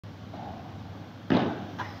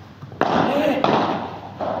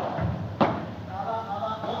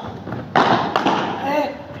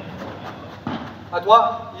À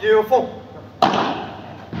toi, il est au fond.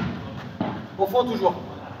 Au fond toujours.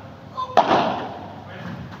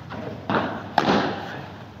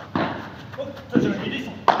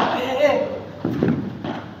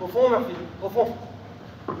 Au fond, Murphy. Au fond.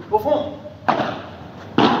 Au fond.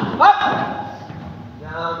 Hop.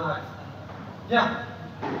 Bien, Max. Bien.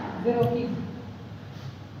 0-15.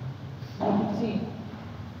 0-15.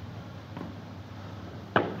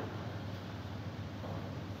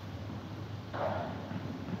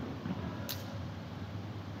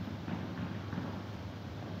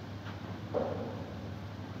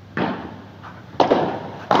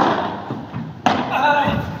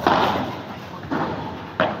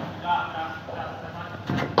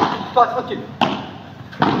 Pas tranquille.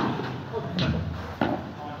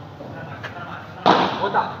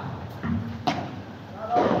 Retard.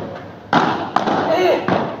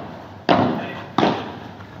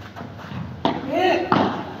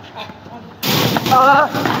 Ah,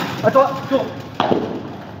 à toi, tourne.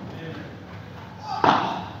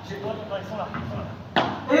 Ils sont là.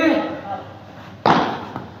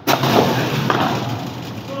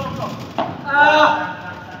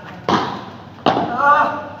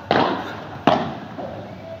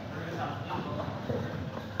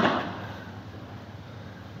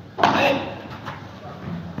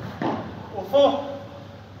 Au fond.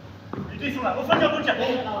 Les deux sont là. Au fond, tiens, au tiens.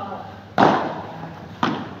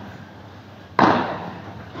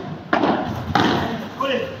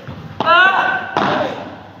 Collez.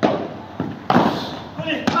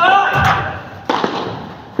 Collez.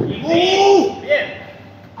 Bien.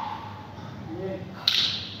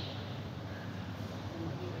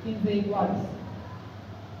 In the iguals.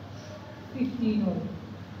 15-all.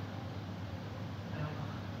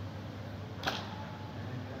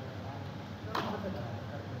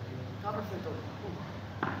 Dentistas.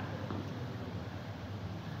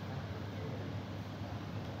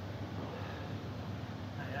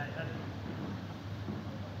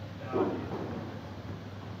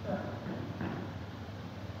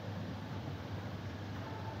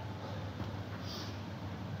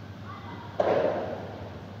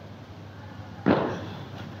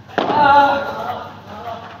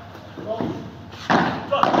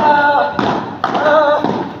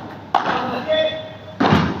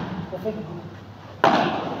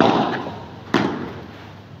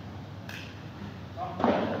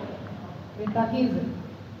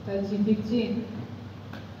 13-15.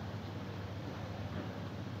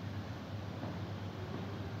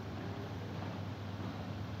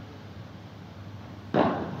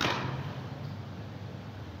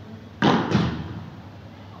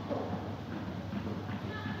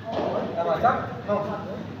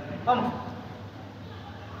 Vamos.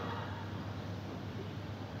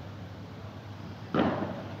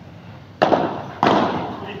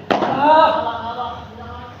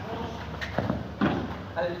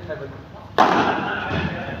 Allez, très bonne.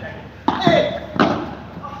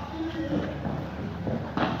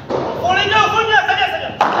 On les deux, on bien, ça vient, ça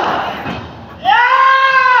vient.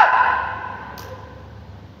 Yeah!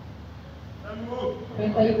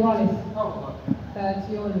 30 iguales.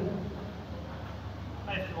 Terzioli.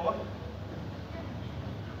 Allez, c'est bon.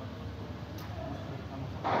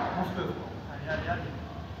 Monte-le. Allez, allez, allez.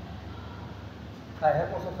 Allez,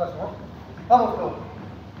 concentration. Vamos, Flo.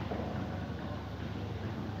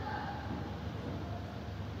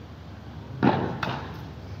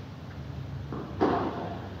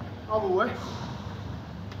 Bravo, ouais.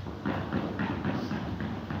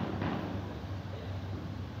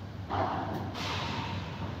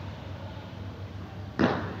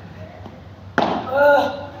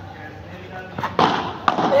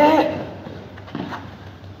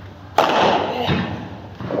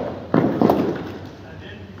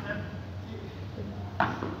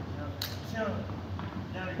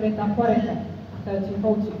 Trenta 40. Terzi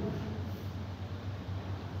coaching.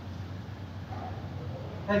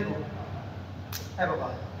 Let's go.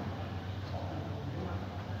 Everybody.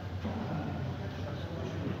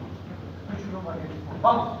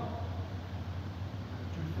 Vamos.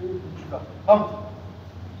 Tu le fais où tu vas. Vamos.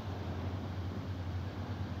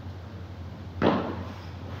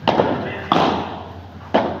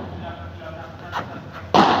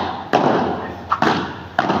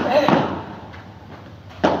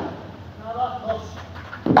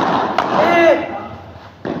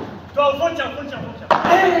 Toi, au fond, tiens, au fond, tiens, au fond, tiens.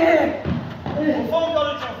 Au fond, encore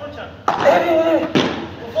le tiens, au fond, tiens.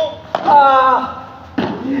 Au fond.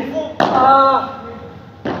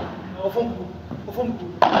 Au fond, beaucoup. Au fond,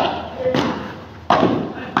 beaucoup.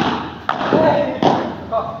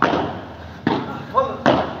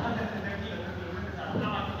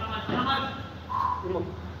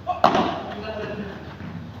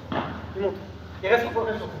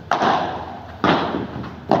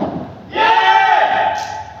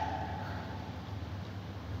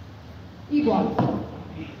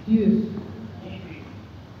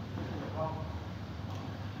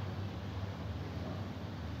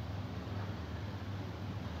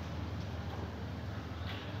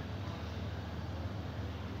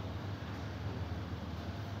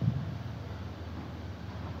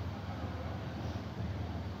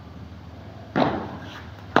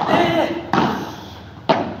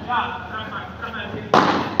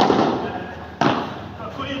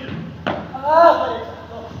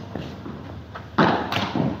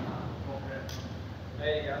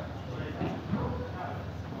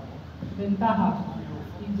 ventaja.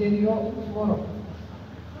 Inzerillo, Moreau.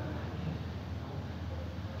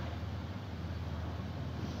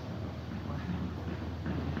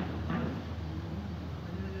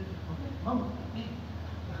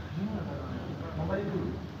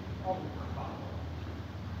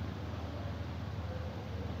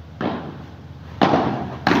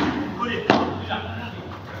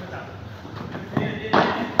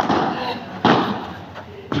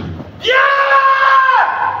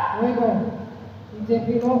 Luego,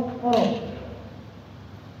 Inzerillo, Moreau.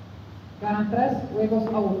 Ganan 3 juegos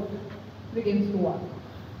a 1. 3 games to 1.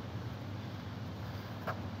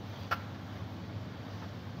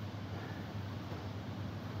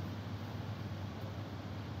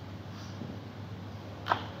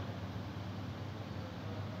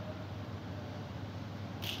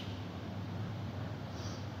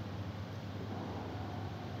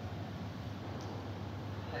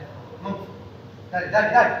 Dale,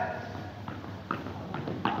 dale, dale.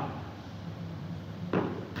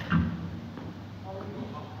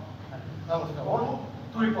 Vamos, on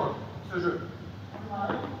tous les points, ce jeu.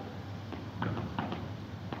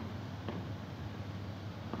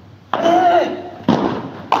 Allez!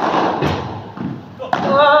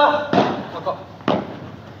 Ah! Encore.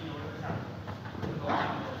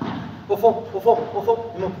 Au fond, au fond, au fond,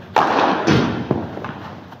 il monte.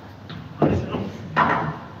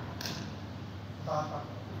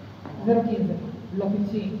 Zero 15,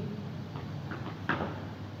 l'officina.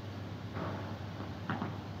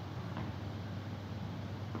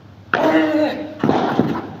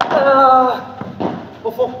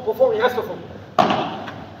 Au fond, il reste au fond.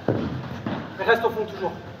 Il reste au fond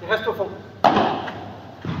toujours. Il reste au fond.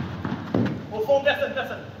 Au fond, personne,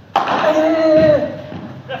 personne.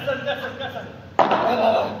 Personne, personne, personne.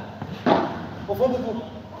 Au fond, beaucoup.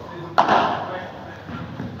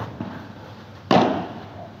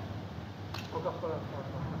 Encore pas là.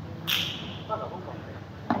 Pas là, encore.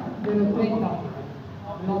 0,30,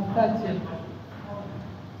 l'ottazione.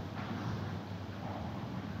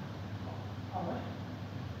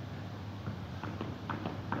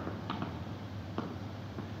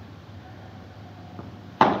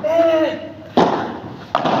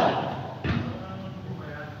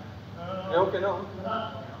 È ok, no?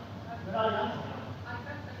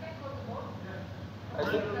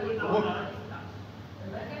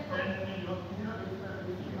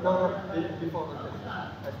 No, no, di fondo.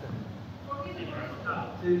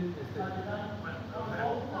 Sì, sì. No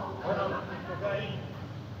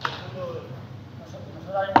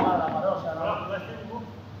se da igual la parodia, ¿no?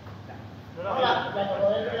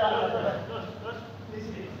 Sí,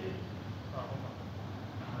 sí, sí.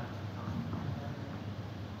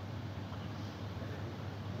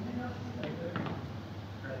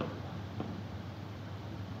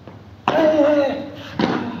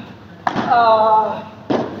 Ah!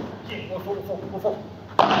 Au fond, au fond, au fond.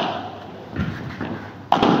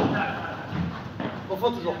 Au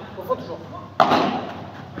fond toujours, au fond toujours.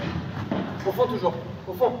 Au fond toujours,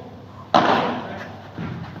 au fond.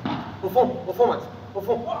 Au fond Max, au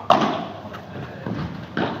fond.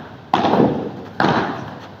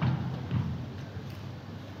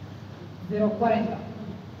 Zero 40,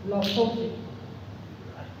 l'ottazione.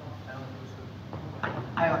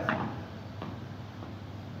 Allez, Max.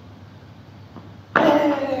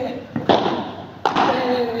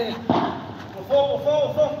 Au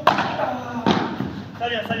fond. Ça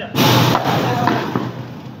vient, ça vient.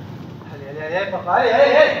 Allez, papa, allez.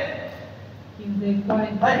 15,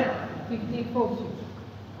 40, 15, 40.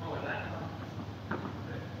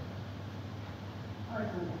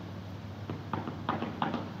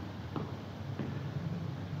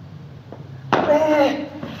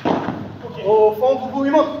 Au fond, Boubou,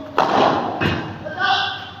 il monte.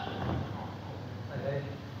 Allez.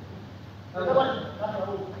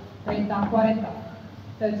 30, 40,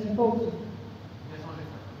 13, 40.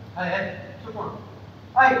 Allez, ce point.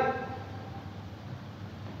 Allez.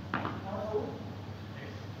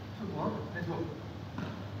 Ce point, let's go.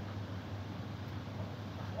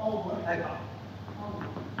 Allez.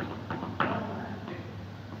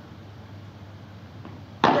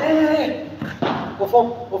 Au fond.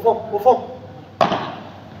 Au fond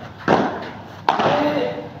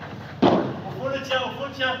le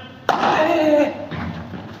tien.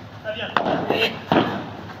 Ça vient. Allez.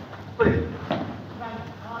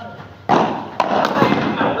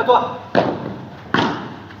 À toi.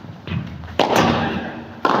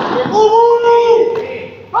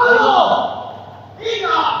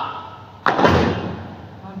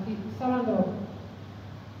 Salandro.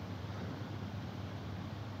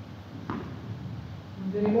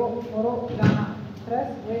 Inzerillo, Moreau, gana 3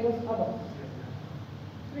 juegos a 2.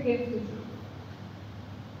 3 games to 2.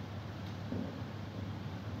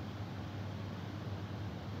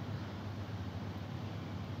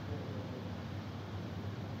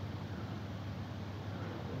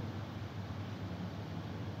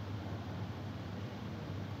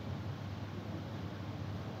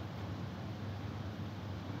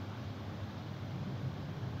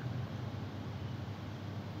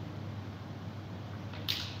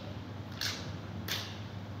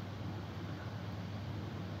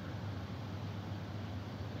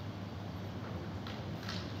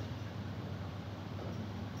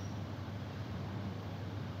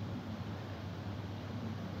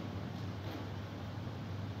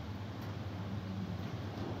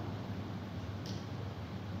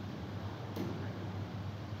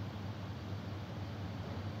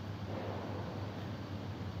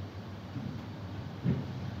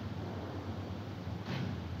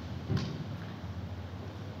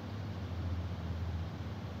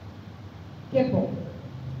 Tiempo.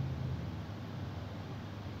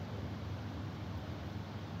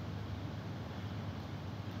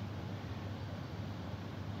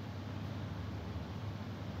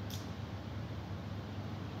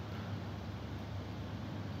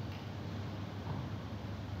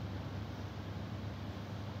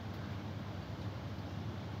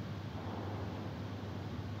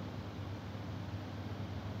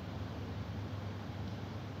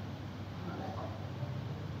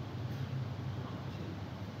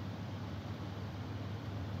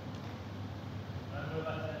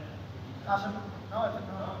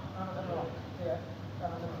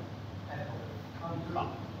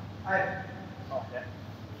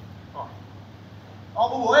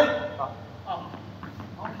 Bubu ơi.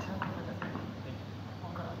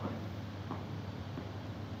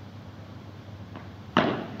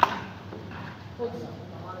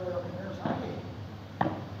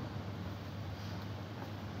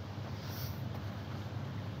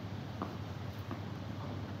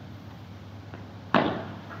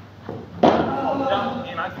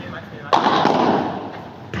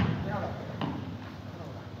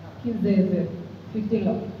 Kids there, 15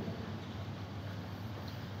 love.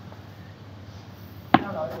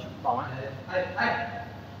 Bỏ á.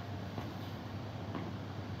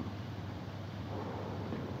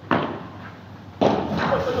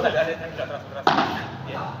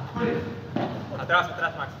 Atrás,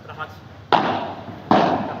 atrás, Max, atrás, Max.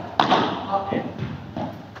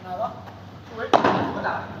 Nada. Sube.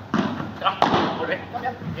 Atrás, volvé.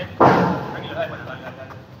 Bien. Tranquilo, dale, bueno, dale,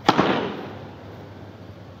 dale.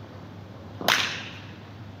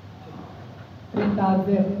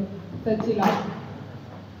 30-0. 30 love.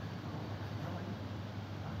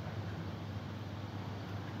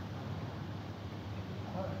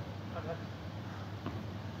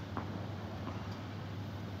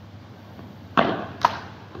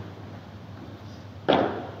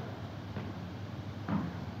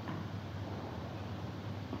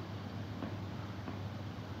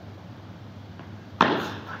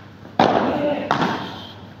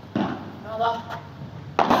 Nada.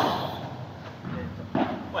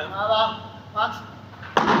 Bueno, Nada. Max.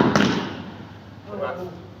 Muy bueno.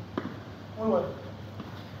 Muy bueno.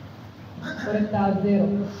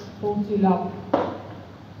 40-0. 40 love.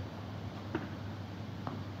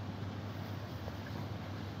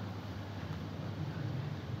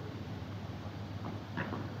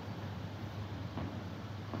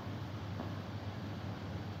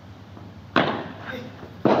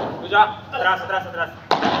 ya, atrás, atrás, atrás.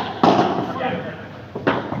 Bien.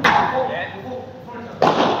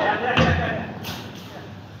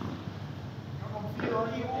 No confío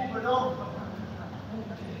ahí, perdón.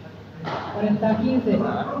 40-15.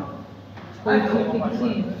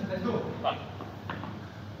 40-15.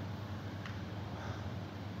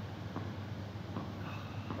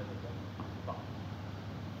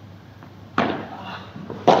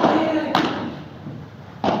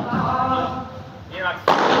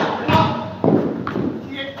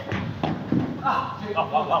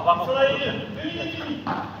 Vamos.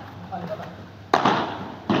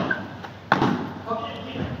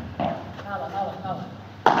 Nada.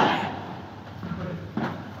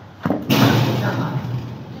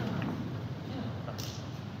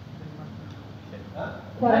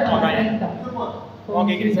 40-30. Ok,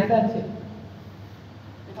 Cris, ¿eh?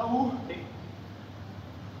 Está U. Sí.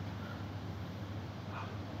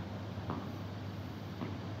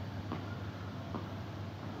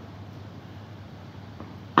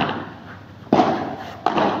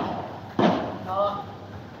 Nada.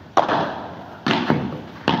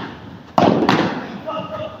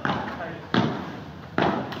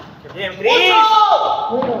 ¡Qué bien, Cris!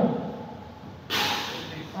 Bueno.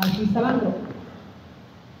 Bubu Salandro.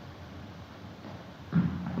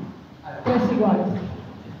 3 iguales.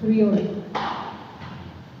 3 all.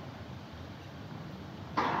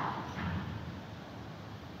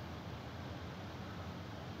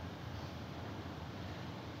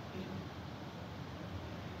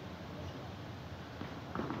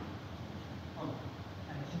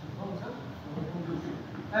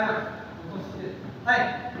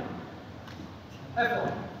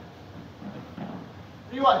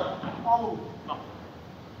 Igual. Vamos. No.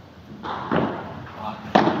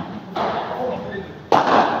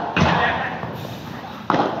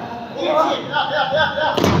 Cuidado. No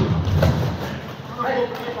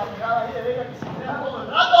la pegada ahí de Vega que se crea todo el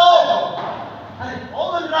rato.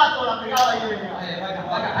 Todo el rato la pegada ahí de Vega.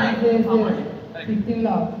 15-0. 15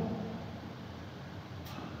 love.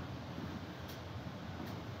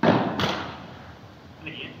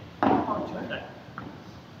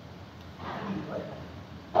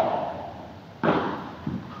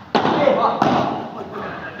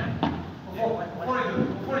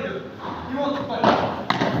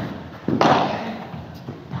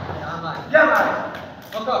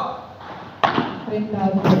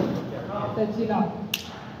 30-0. Resultado.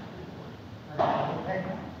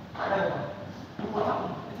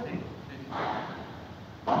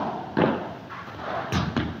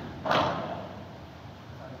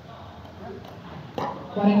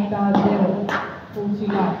 Cuarenta cero,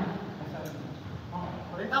 fusilado.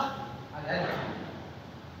 40.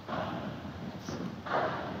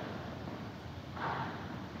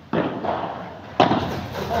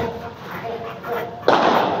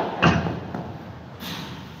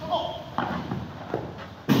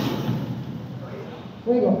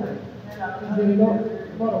 Juego. Inzerillo,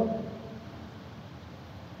 Moreau.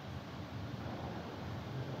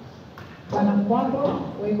 Ganan 4,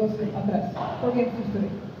 juegos a 3. Forget history.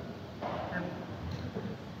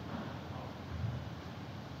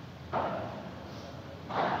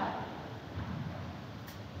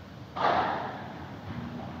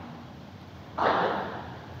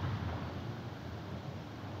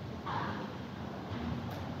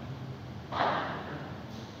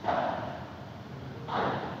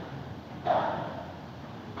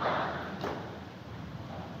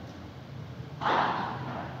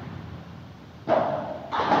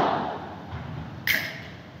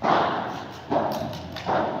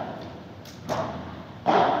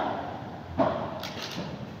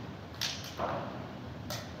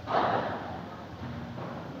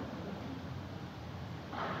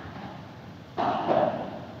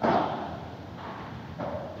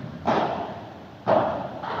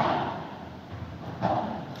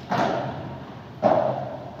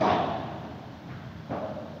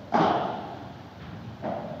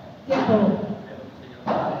 Tiempo.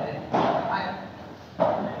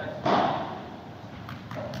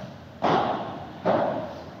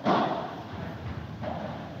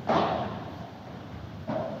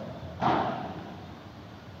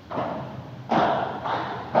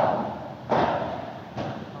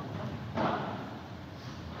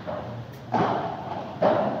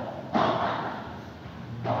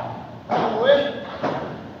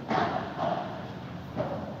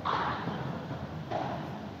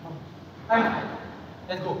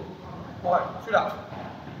 Let's go. Ouais, celui-là.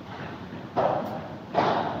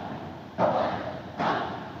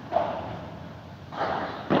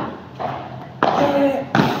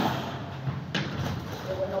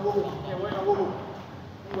 Qué bueno, Bubu.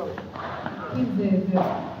 Muy bueno. 15-0.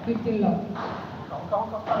 15 love.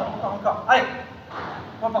 Encore. Allez,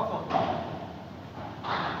 point par point.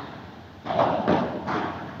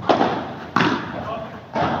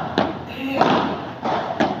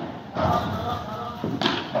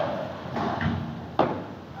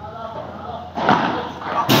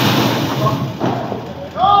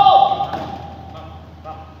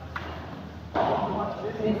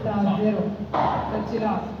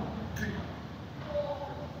 Resultado.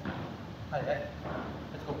 Allez,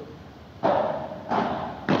 let's go.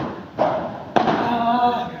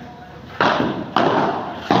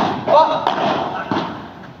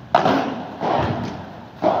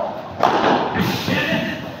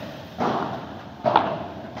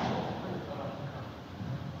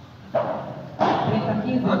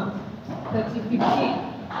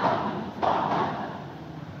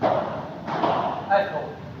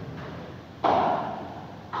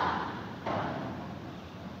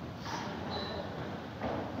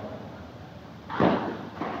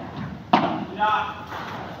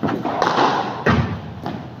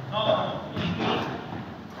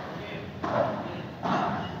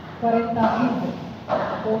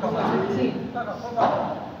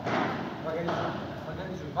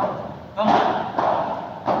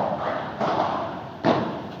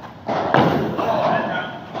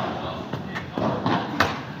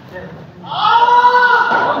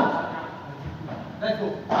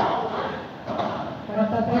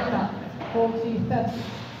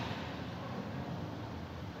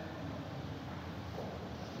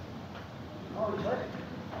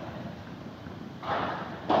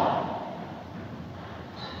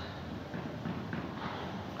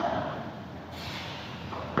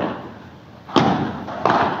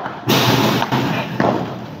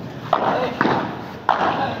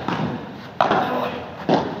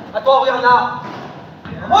 À toi, Bernard.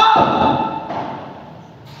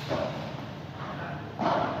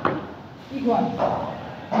 Igual.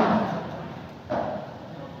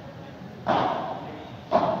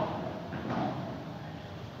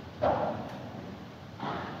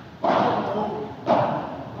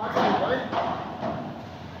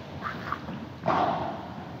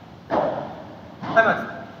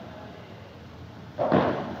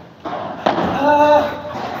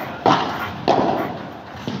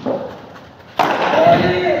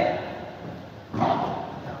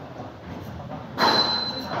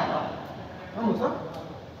 Vamos,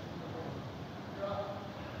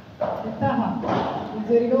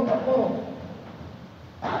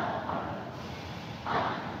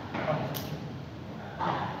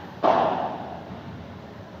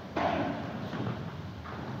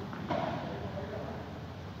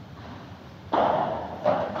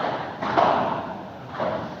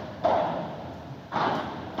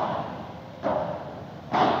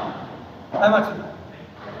 Iguales.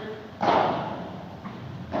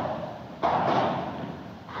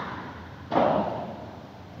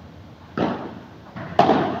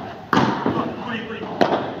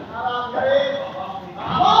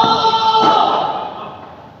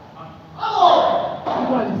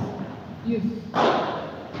 10.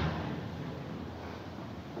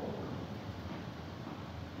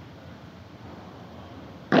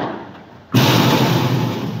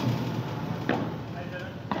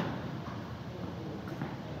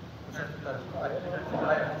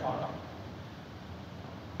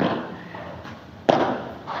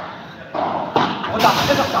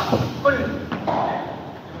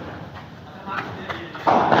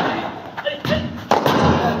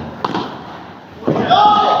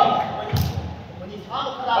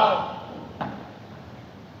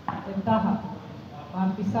 Ventaja.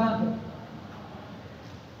 Partido.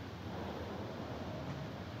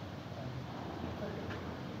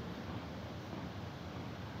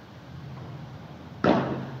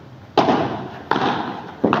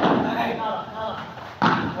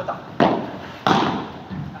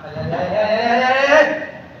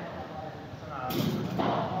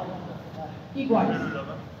 Iguales.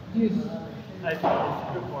 10.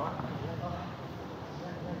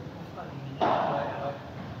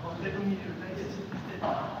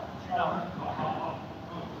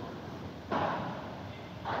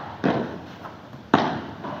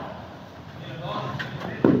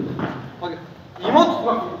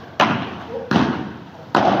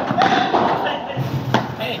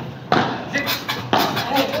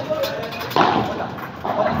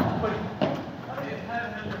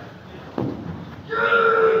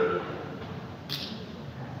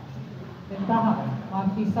 Ventaja.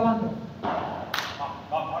 Bubu Salandro.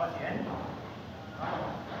 Ahora sí, ¿eh?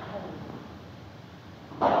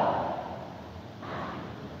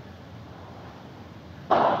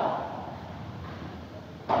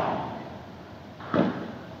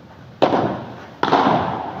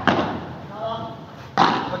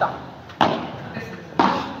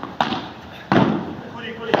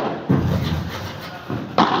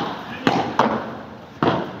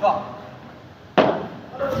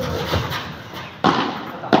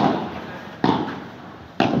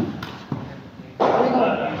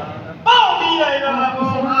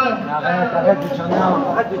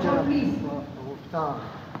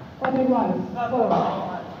 Cuatro iguales. Solo.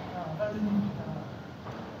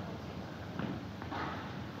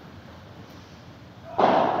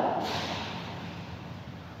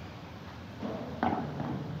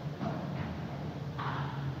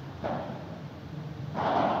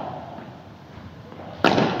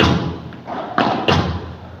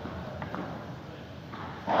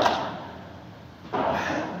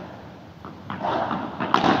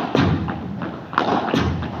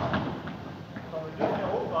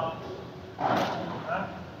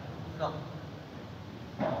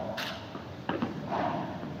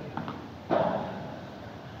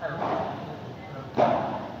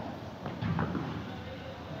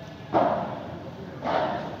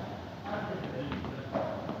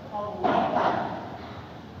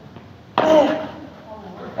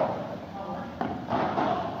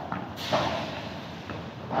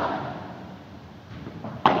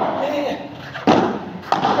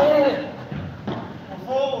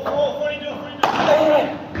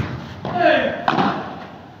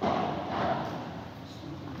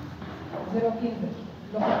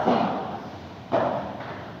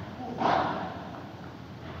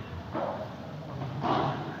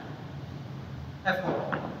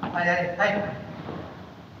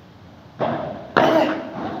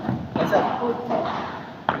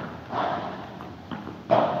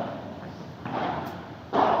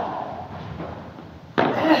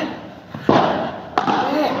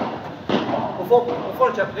 Au fond,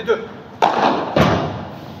 le cap, les deux.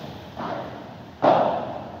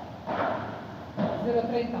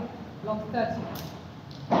 0,30. Block touch.